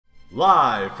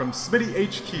Live from Smitty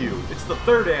HQ, it's the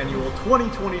 3rd annual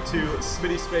 2022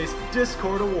 SmittySpace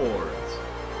Discord Awards.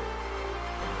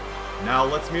 Now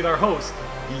let's meet our host.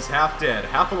 He's half dead,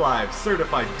 half alive,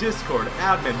 certified Discord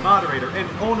admin, moderator, and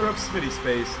owner of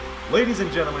SmittySpace. Ladies and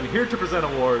gentlemen, here to present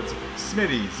awards,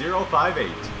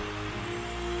 Smitty058.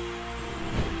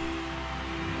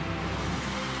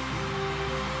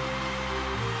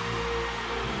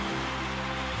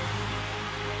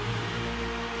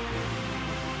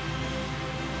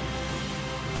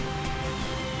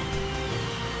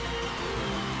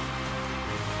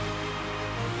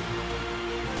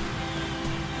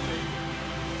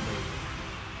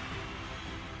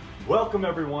 Welcome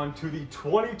everyone to the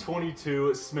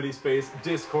 2022 SmittySpace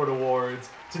Discord Awards.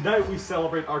 Tonight we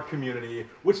celebrate our community,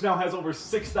 which now has over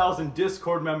 6,000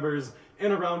 Discord members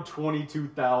and around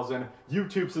 22,000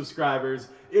 YouTube subscribers.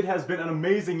 It has been an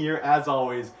amazing year as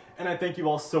always, and I thank you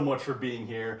all so much for being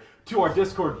here. To our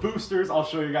Discord boosters, I'll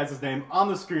show you guys his name on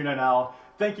the screen right now.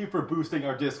 Thank you for boosting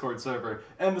our Discord server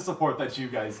and the support that you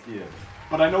guys give.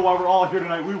 But I know while we're all here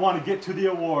tonight, we want to get to the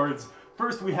awards.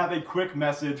 First, we have a quick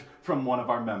message from one of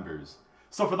our members.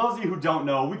 So for those of you who don't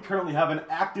know, we currently have an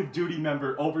active duty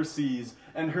member overseas,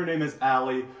 and her name is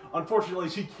Allie. Unfortunately,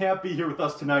 she can't be here with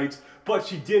us tonight, but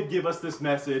she did give us this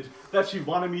message that she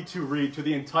wanted me to read to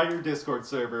the entire Discord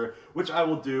server, which I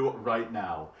will do right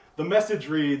now. The message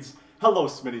reads, "Hello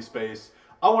SmittySpace.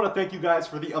 I want to thank you guys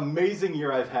for the amazing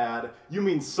year I've had. You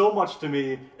mean so much to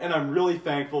me, and I'm really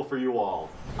thankful for you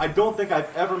all. I don't think I've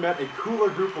ever met a cooler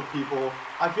group of people.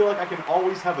 I feel like I can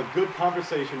always have a good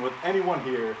conversation with anyone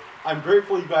here. I'm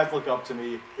grateful you guys look up to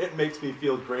me. It makes me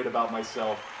feel great about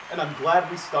myself, and I'm glad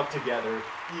we stuck together,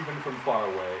 even from far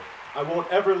away. I won't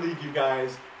ever leave you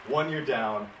guys. 1 year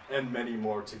down, and many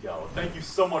more to go." Thank you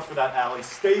so much for that, Allie.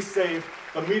 Stay safe.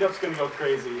 The meetup's gonna go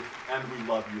crazy, and we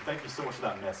love you. Thank you so much for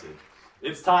that message.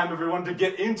 It's time, everyone, to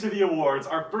get into the awards.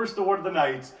 Our first award of the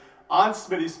night on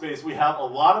SmittySpace. We have a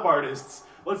lot of artists.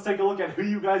 Let's take a look at who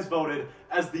you guys voted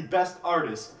as the best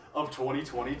artist of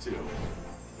 2022.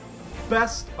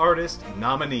 Best Artist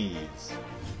nominees.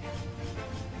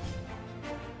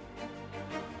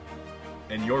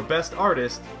 And your best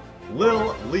artist,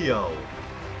 Lil Leo.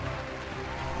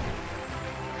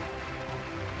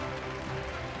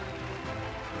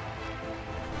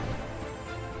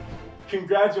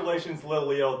 Congratulations, Lil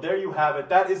Leo. There you have it.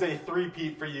 That is a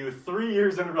three-peat for you. 3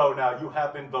 years in a row now, you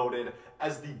have been voted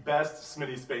as the best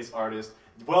SmittySpace artist.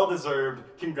 Well deserved.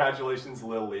 Congratulations,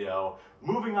 Lil Leo.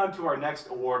 Moving on to our next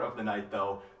award of the night,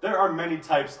 though. There are many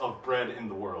types of bread in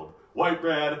the world. White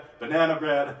bread, banana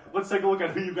bread. Let's take a look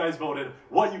at who you guys voted,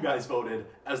 what you guys voted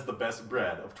as the best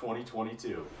bread of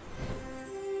 2022.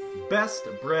 Best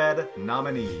bread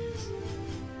nominees.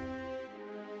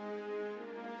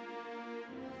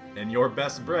 And your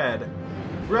best bread,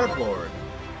 Breadlord.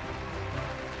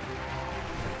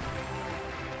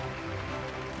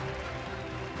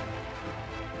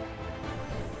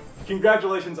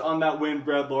 Congratulations on that win,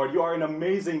 Breadlord. You are an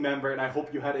amazing member, and I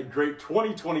hope you had a great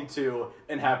 2022,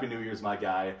 and Happy New Year's, my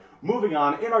guy. Moving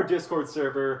on, in our Discord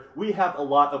server, we have a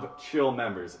lot of chill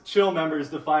members. Chill members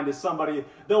defined as somebody,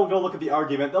 they'll go look at the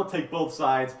argument, they'll take both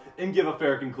sides, and give a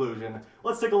fair conclusion.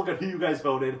 Let's take a look at who you guys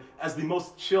voted as the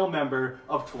most chill member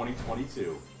of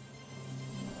 2022.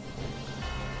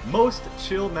 Most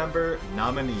chill member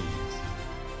nominees.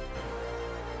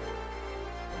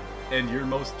 And your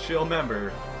most chill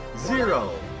member, Zero.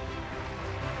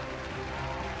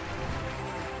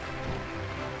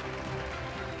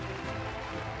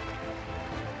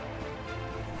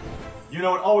 You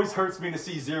know, it always hurts me to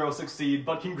see Zero succeed,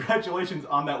 but congratulations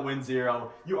on that win,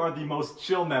 Zero. You are the most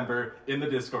chill member in the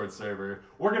Discord server.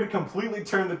 We're gonna completely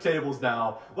turn the tables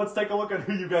now. Let's take a look at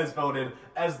who you guys voted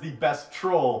as the best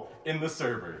troll in the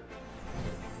server.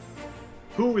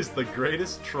 Who is the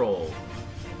greatest troll?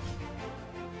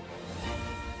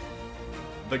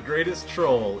 The greatest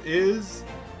troll is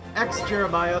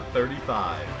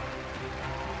XJeremiah35.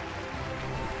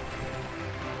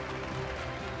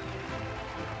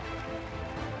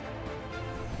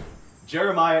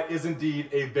 Jeremiah is indeed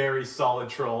a very solid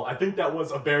troll. I think that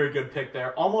was a very good pick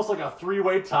there. Almost like a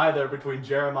three-way tie there between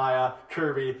Jeremiah,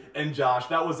 Kirby, and Josh.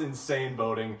 That was insane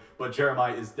voting, but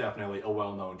Jeremiah is definitely a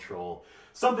well-known troll.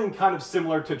 Something kind of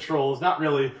similar to trolls, not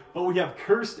really, but we have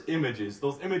cursed images.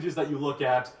 Those images that you look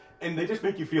at, and they just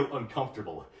make you feel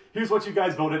uncomfortable. Here's what you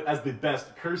guys voted as the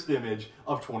best cursed image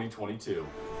of 2022.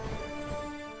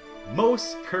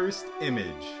 Most cursed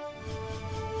image.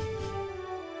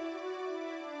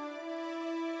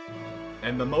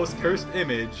 And the most cursed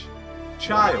image,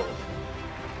 child.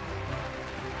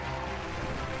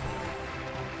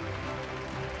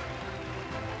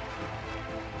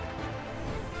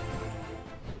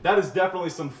 That is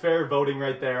definitely some fair voting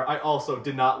right there. I also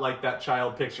did not like that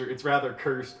child picture. It's rather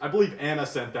cursed. I believe Anna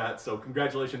sent that, so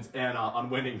congratulations, Anna, on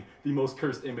winning the most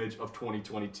cursed image of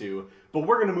 2022. But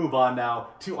we're going to move on now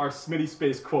to our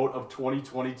SmittySpace quote of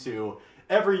 2022.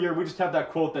 Every year, we just have that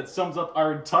quote that sums up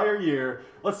our entire year.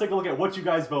 Let's take a look at what you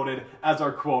guys voted as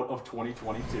our quote of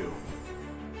 2022.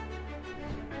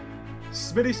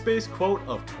 SmittySpace quote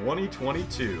of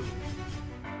 2022.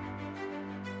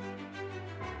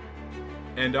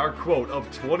 And our quote of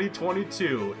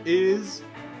 2022 is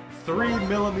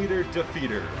 3mm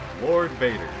Defeater, Lord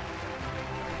Vader.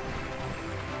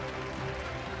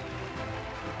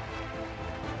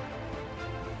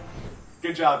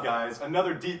 Good job, guys.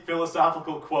 Another deep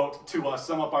philosophical quote to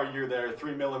sum up our year there,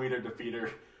 3mm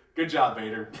Defeater. Good job,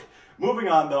 Vader. Moving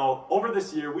on, though, over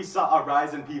this year, we saw a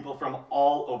rise in people from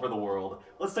all over the world.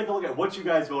 Let's take a look at what you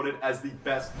guys voted as the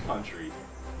best country.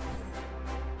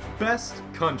 Best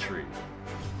country.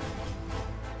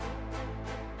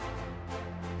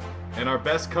 And our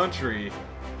best country,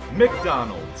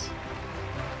 McDonald's.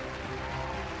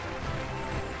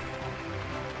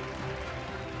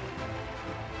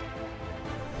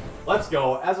 Let's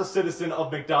go. As a citizen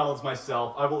of McDonald's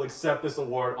myself, I will accept this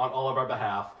award on all of our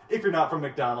behalf. If you're not from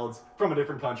McDonald's, from a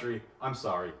different country, I'm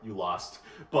sorry, you lost.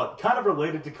 But kind of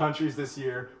related to countries this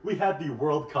year, we had the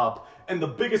World Cup, and the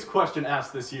biggest question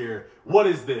asked this year, what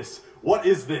is this? What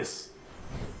is this?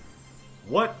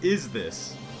 What is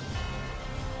this?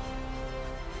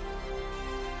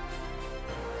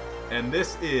 And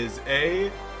this is a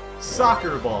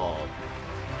soccer ball.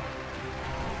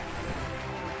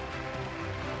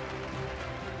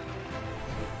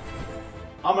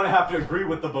 I'm gonna have to agree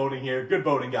with the voting here. Good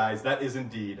voting, guys. That is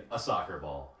indeed a soccer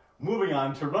ball. Moving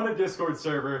on, to run a Discord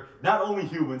server, not only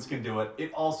humans can do it,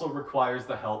 it also requires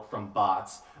the help from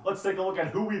bots. Let's take a look at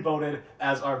who we voted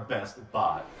as our best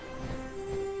bot.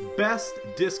 Best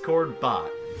Discord bot.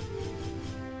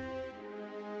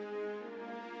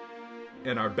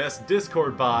 And our best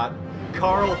Discord bot,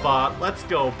 Carl Bot. Let's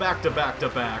go, back to back to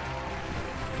back.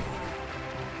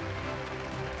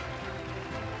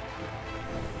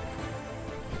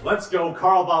 Let's go,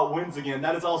 Carl Bot wins again.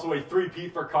 That is also a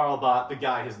three-peat for Carl Bot. The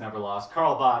guy has never lost.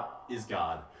 Carl Bot is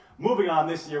God. Moving on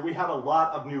this year, we had a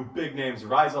lot of new big names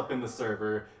rise up in the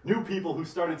server. New people who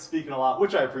started speaking a lot,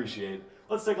 which I appreciate.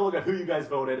 Let's take a look at who you guys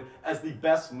voted as the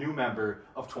best new member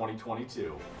of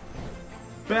 2022.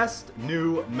 Best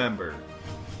new member.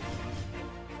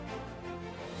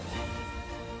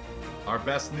 Our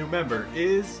best new member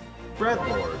is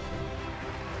Breadlord.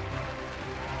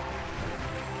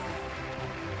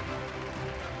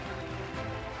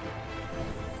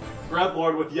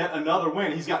 Breadlord with yet another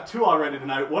win. He's got 2 already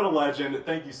tonight. What a legend.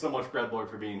 Thank you so much, Breadlord,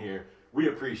 for being here. We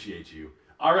appreciate you.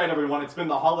 All right, everyone, it's been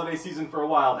the holiday season for a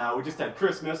while now. We just had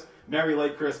Christmas, Merry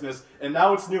Late Christmas, and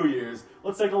now it's New Year's.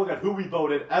 Let's take a look at who we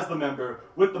voted as the member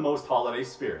with the most holiday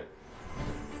spirit.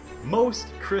 Most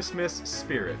Christmas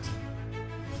spirit.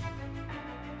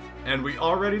 And we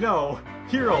already know,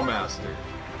 Hero Master.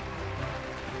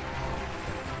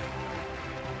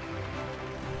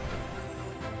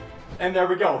 And there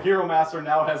we go. Hero Master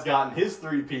now has gotten his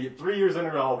three-peat. 3 years in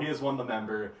a row, he has won the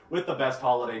member with the best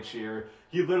holiday cheer.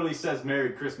 He literally says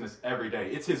Merry Christmas every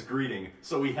day. It's his greeting,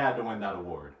 so he had to win that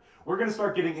award. We're going to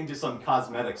start getting into some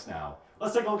cosmetics now.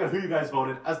 Let's take a look at who you guys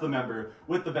voted as the member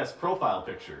with the best profile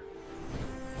picture.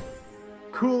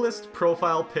 Coolest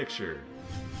profile picture.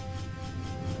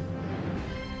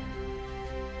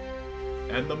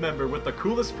 And the member with the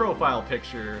coolest profile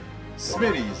picture,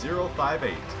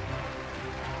 Smitty058.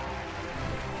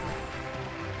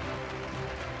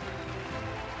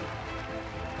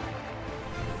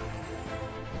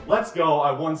 Let's go,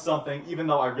 I won something, even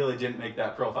though I really didn't make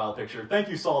that profile picture. Thank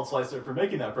you, Solid Slicer, for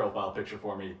making that profile picture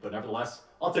for me, but nevertheless,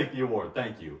 I'll take the award,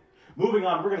 thank you. Moving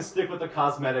on, we're going to stick with the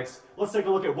cosmetics. Let's take a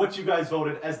look at what you guys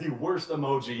voted as the worst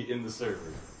emoji in the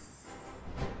server.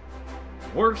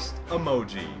 Worst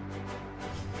emoji.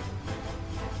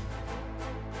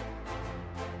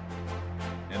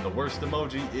 And the worst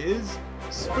emoji is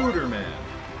Spooderman.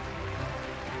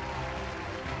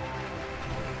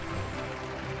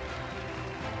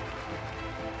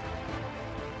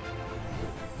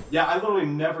 Yeah, I literally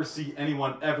never see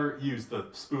anyone ever use the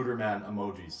Spooderman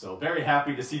emojis, so very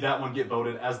happy to see that one get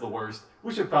voted as the worst.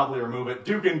 We should probably remove it.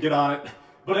 Duke can get on it.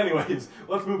 But anyways,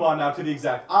 let's move on now to the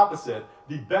exact opposite,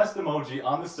 the best emoji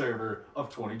on the server of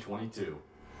 2022.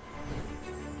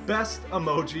 Best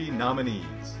emoji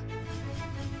nominees.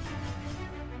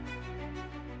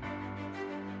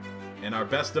 And our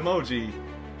best emoji,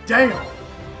 damn!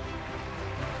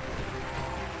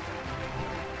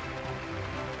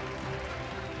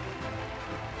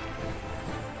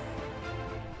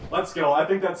 Let's go. I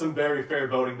think that's some very fair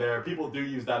voting there. People do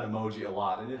use that emoji a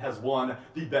lot, and it has won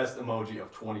the best emoji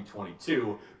of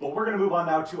 2022. But we're going to move on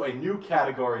now to a new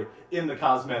category in the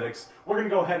cosmetics. We're going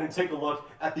to go ahead and take a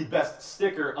look at the best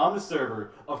sticker on the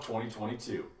server of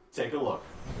 2022. Take a look.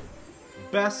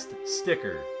 Best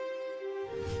sticker.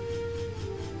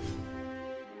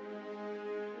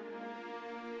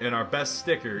 And our best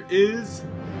sticker is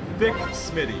Thick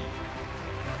Smitty.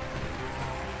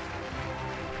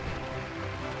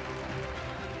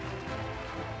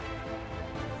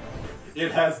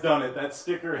 It has done it. That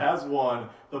sticker has won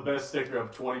the best sticker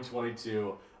of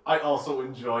 2022. I also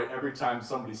enjoy every time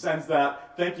somebody sends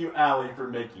that. Thank you, Allie, for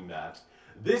making that.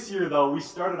 This year, though, we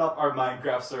started up our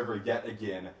Minecraft server yet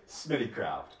again,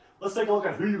 SmittyCraft. Let's take a look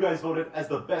at who you guys voted as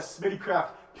the best SmittyCraft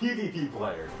PvP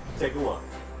player. Take a look.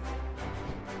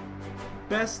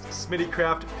 Best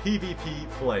SmittyCraft PvP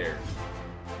player.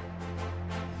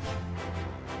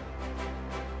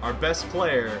 Our best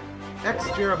player,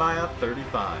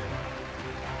 xJeremiah35.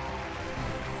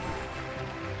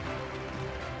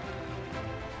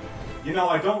 You know,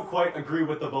 I don't quite agree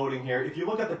with the voting here. If you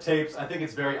look at the tapes, I think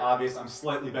it's very obvious I'm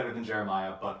slightly better than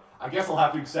Jeremiah, but I guess I'll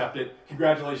have to accept it.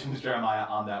 Congratulations, Jeremiah,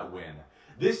 on that win.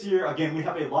 This year, again, we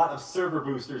have a lot of server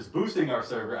boosters boosting our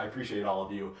server. I appreciate all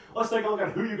of you. Let's take a look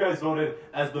at who you guys voted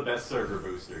as the best server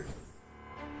booster.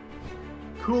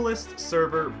 Coolest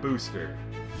server booster.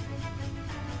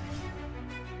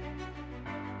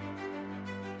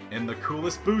 And the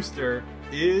coolest booster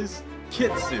is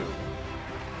Kitsu.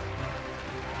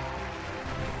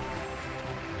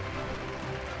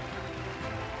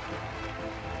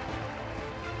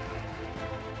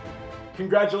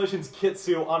 Congratulations,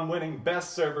 Kitsu, on winning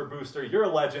Best Server Booster. You're a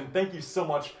legend. Thank you so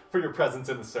much for your presence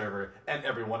in the server and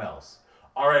everyone else.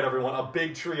 Alright everyone, a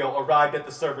big trio arrived at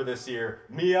the server this year.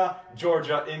 Mia,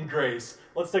 Georgia, and Grace.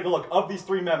 Let's take a look. Of these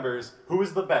three members, who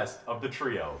is the best of the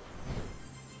trio?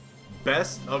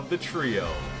 Best of the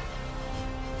trio.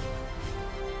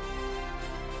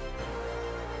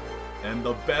 And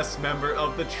the best member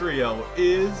of the trio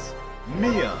is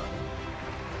Mia.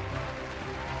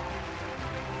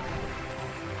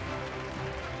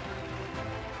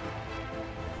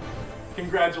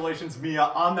 Congratulations, Mia,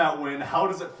 on that win. How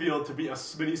does it feel to be a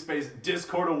SmittySpace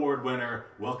Discord Award winner?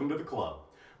 Welcome to the club.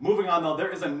 Moving on, though,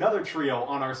 there is another trio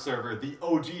on our server, the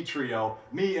OG trio.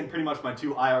 Me and pretty much my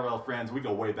two IRL friends, we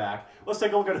go way back. Let's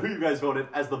take a look at who you guys voted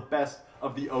as the best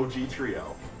of the OG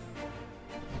trio.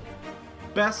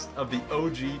 Best of the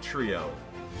OG trio.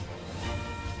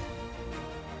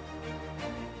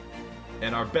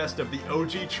 And our best of the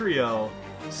OG trio,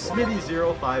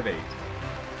 Smitty058.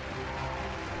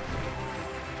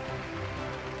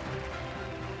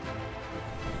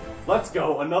 Let's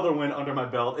go, another win under my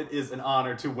belt. It is an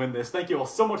honor to win this. Thank you all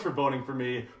so much for voting for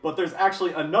me, but there's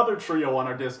actually another trio on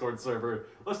our Discord server.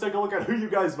 Let's take a look at who you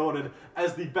guys voted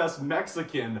as the best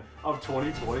Mexican of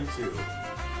 2022.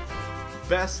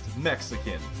 Best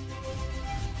Mexican.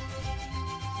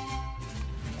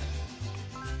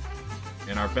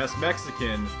 And our best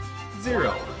Mexican,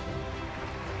 Zero.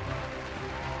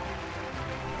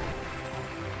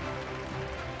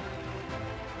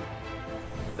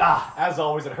 As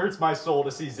always, it hurts my soul to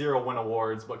see Zero win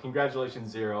awards, but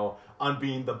congratulations, Zero, on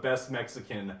being the best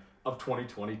Mexican of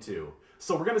 2022.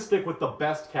 So we're going to stick with the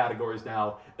best categories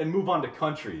now and move on to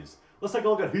countries. Let's take a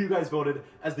look at who you guys voted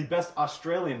as the best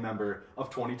Australian member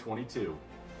of 2022.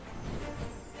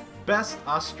 Best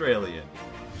Australian.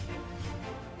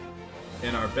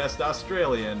 And our best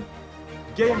Australian,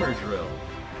 Gamer Drill.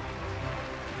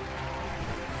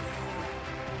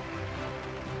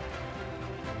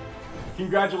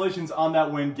 Congratulations on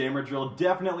that win, Gamer Drill.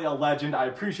 Definitely a legend. I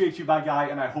appreciate you, my guy,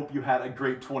 and I hope you had a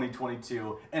great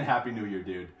 2022, and Happy New Year,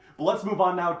 dude. But let's move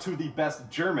on now to the best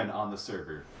German on the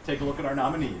server. Take a look at our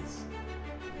nominees.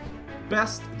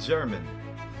 Best German.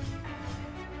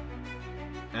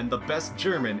 And the best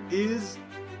German is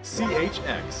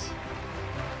CHX.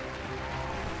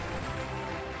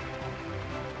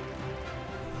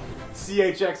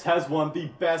 CHX has won the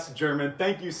best German.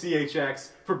 Thank you, CHX,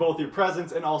 for both your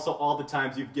presence and also all the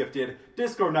times you've gifted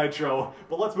Discord Nitro.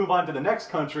 But let's move on to the next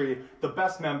country, the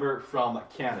best member from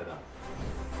Canada.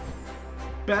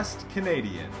 Best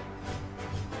Canadian.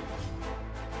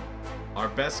 Our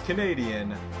best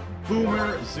Canadian,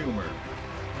 Boomer Zoomer.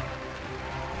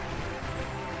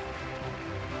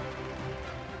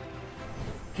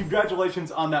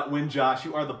 Congratulations on that win, Josh.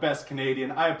 You are the best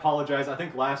Canadian. I apologize. I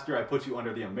think last year I put you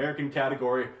under the American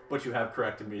category, but you have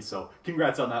corrected me, so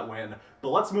congrats on that win. But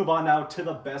let's move on now to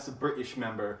the best British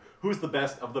member. Who's the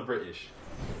best of the British?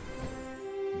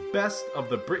 Best of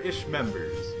the British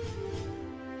members.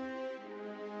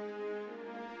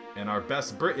 And our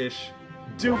best British,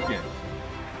 Dukin.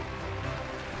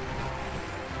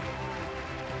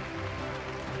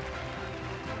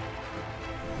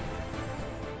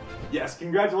 Yes,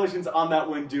 congratulations on that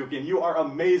win, Dukin. You are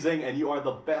amazing, and you are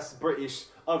the best British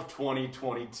of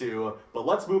 2022. But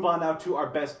let's move on now to our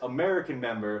best American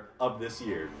member of this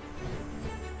year.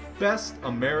 Best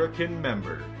American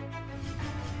member.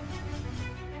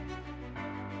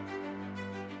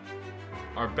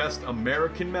 Our best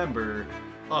American member,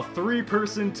 a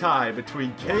three-person tie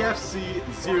between KFC,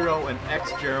 Zero, and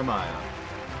X Jeremiah.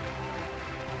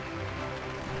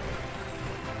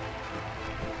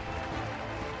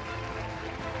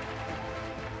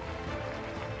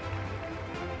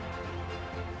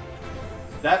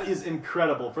 That is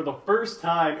incredible. For the first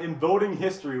time in voting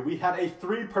history, we had a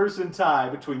three-person tie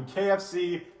between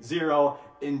KFC, Zero,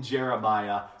 and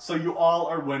Jeremiah. So you all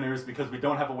are winners because we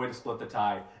don't have a way to split the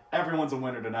tie. Everyone's a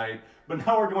winner tonight. But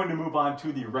now we're going to move on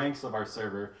to the ranks of our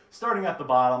server. Starting at the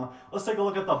bottom, let's take a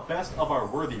look at the best of our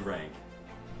worthy rank.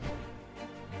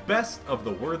 Best of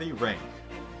the worthy rank.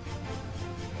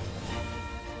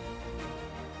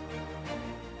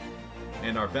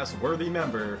 And our best worthy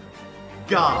member,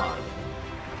 God.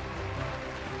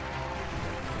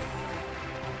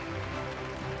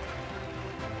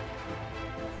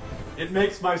 It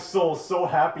makes my soul so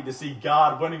happy to see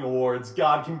God winning awards.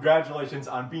 God, congratulations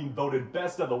on being voted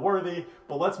best of the worthy.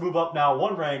 But let's move up now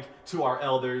one rank to our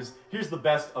elders. Here's the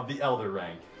best of the elder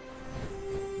rank.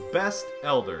 Best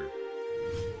elder.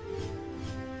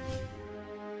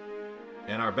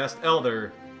 And our best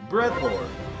elder, Breadlord.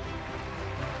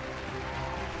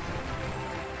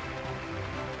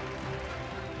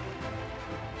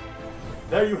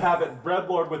 There you have it,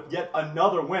 Breadlord with yet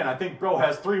another win. I think bro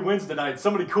has 3 wins tonight.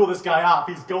 Somebody cool this guy off.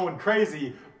 He's going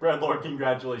crazy. Breadlord,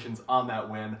 congratulations on that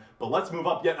win. But let's move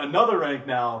up yet another rank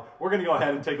now. We're going to go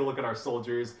ahead and take a look at our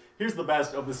soldiers. Here's the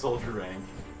best of the soldier rank.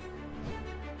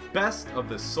 Best of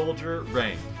the soldier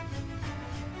rank.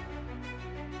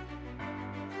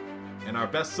 And our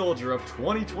best soldier of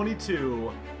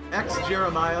 2022, X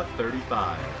Jeremiah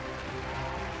 35.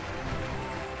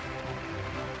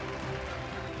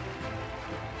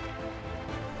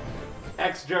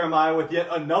 X Jeremiah with yet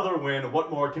another win. What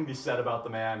more can be said about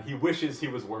the man? He wishes he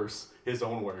was worse, his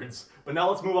own words. But now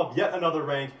let's move up yet another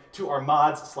rank to our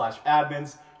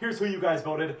mods/admins. Here's who you guys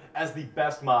voted as the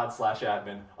best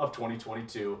mod/admin of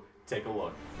 2022. Take a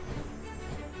look.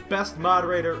 Best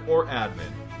moderator or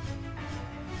admin.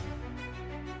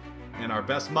 And our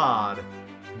best mod,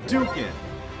 Dukin.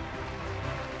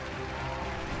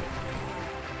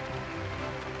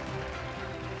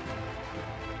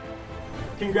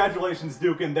 Congratulations,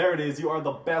 Dukin. There it is. You are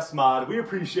the best mod. We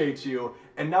appreciate you.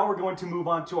 And now we're going to move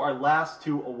on to our last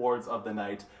 2 awards of the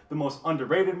night. The most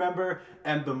underrated member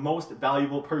and the most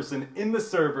valuable person in the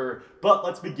server. But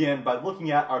let's begin by looking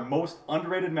at our most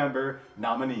underrated member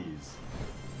nominees.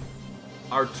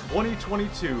 Our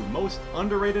 2022 most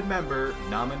underrated member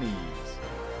nominees.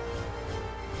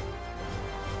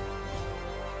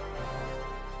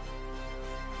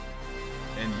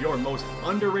 And your most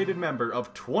underrated member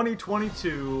of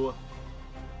 2022,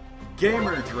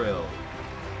 Gamer Drill.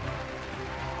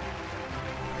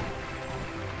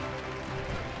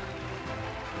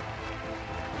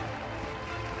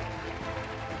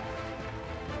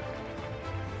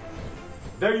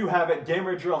 There you have it.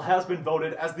 Gamer Drill has been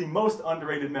voted as the most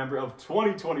underrated member of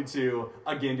 2022.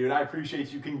 Again, dude, I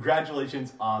appreciate you.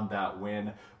 Congratulations on that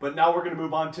win. But now we're going to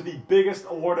move on to the biggest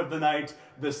award of the night,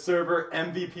 the Server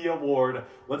MVP Award.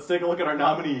 Let's take a look at our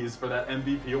nominees for that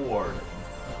MVP award.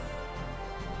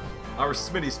 Our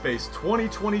SmittySpace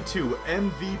 2022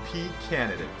 MVP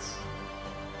candidates.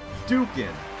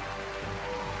 Dukin.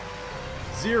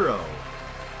 Zero.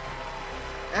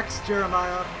 X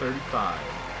Jeremiah 35.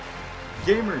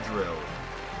 Gamer Drill,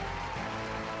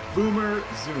 Boomer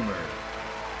Zoomer,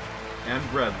 and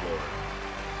Breadlord.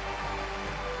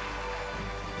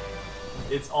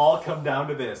 It's all come down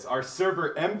to this. Our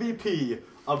server MVP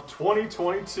of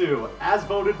 2022, as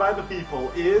voted by the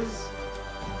people, is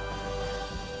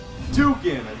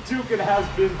Dukin. Dukin has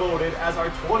been voted as our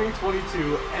 2022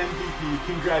 MVP.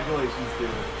 Congratulations, dude.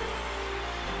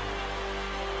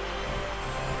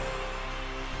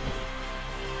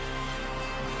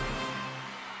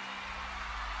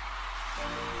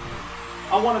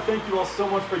 I want to thank you all so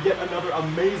much for yet another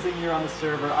amazing year on the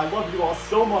server. I love you all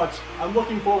so much. I'm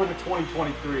looking forward to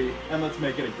 2023, and let's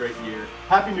make it a great year.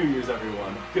 Happy New Year's,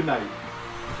 everyone. Good night.